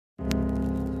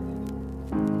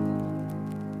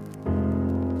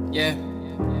Yeah,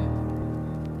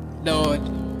 Lord,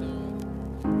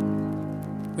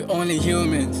 we're only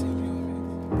humans.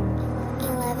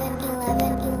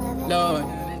 Lord,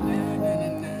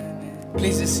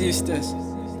 please assist us.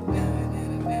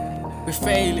 We're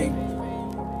failing.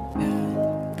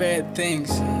 Bad things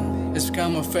has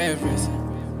become our favorites.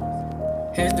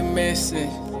 Here's the message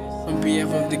on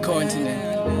behalf of the continent.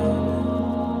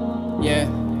 Yeah,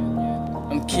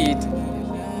 I'm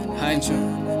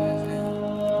KidHuncho,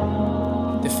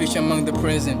 the future among the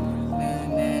present.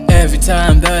 Every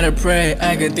time that I pray,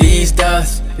 I get these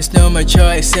doubts. It's not my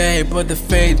choice, say, but the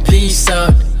faith, please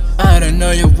out. I don't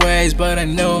know your ways, but I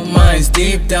know mine's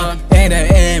deep down. And I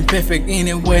ain't perfect in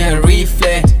the way I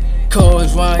reflect.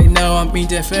 Cause right now I'm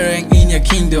interfering in your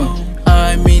kingdom.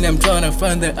 I mean I'm trying to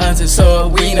find the answer so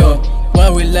we know why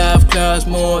we love clouds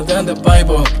more than the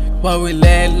Bible, why we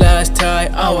let lights tie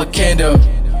our candle.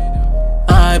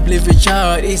 I believe a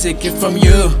child is a gift from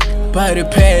you, but the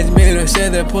parents made us say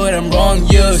they put them wrong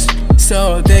use,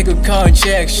 so they could call and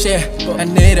check shit. I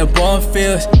need a born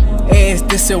feels. Is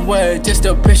this a word? Just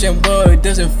a patient word,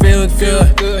 doesn't feel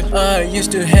good. I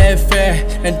used to have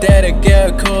faith, and that I get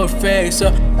a cold face,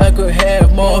 so I could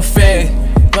have more faith.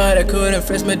 But I couldn't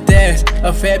face my days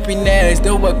of happiness,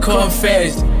 though I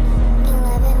confessed.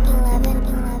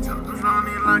 Flow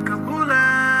me like a bullet.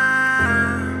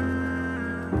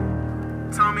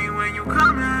 Tell me when you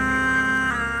coming.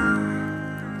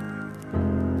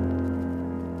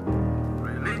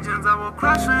 Religions I will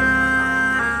crush it.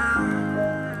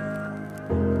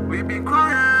 We be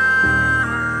quiet.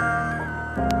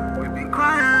 We be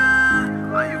quiet.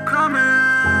 Are you coming?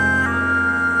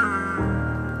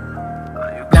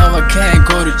 Now I can't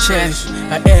go to church,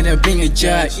 I end up being a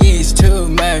judge, it's too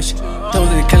much. Those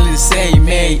that call the same,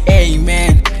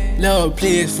 amen. Lord,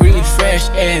 please refresh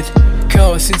it.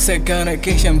 Cause since I got a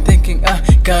case, I'm thinking I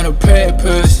got a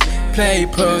purpose. Play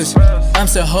pose, I'm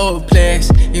so hopeless.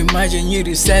 Imagine you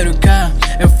decide to come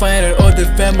and find out all the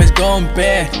family's gone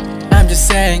bad. I'm just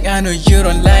saying, I know you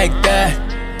don't like that,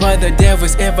 but the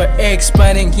devil's ever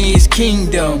expanding his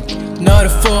kingdom. Not to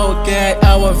forget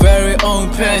our very own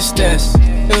pastors.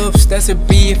 Oops, that's a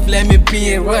beef, let me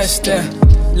be a rasta.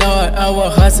 Lord, our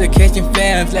hearts are catching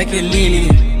flames like a lily.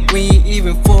 We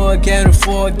even forget to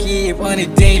forgive on a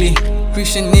daily.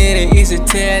 Christianity is a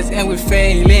test and we're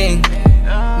failing.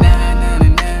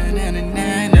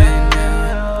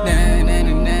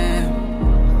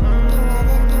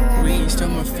 Restore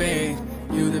my faith,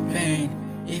 you the pain.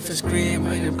 If I scream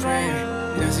when I pray,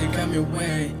 does it come your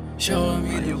way? Show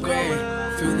me the way,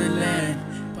 through the land.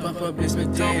 Papa bless my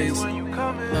days.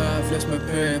 I've lost my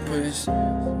purpose.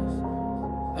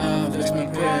 I've lost my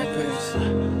purpose.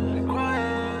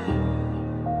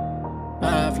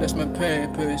 I've lost my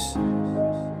purpose.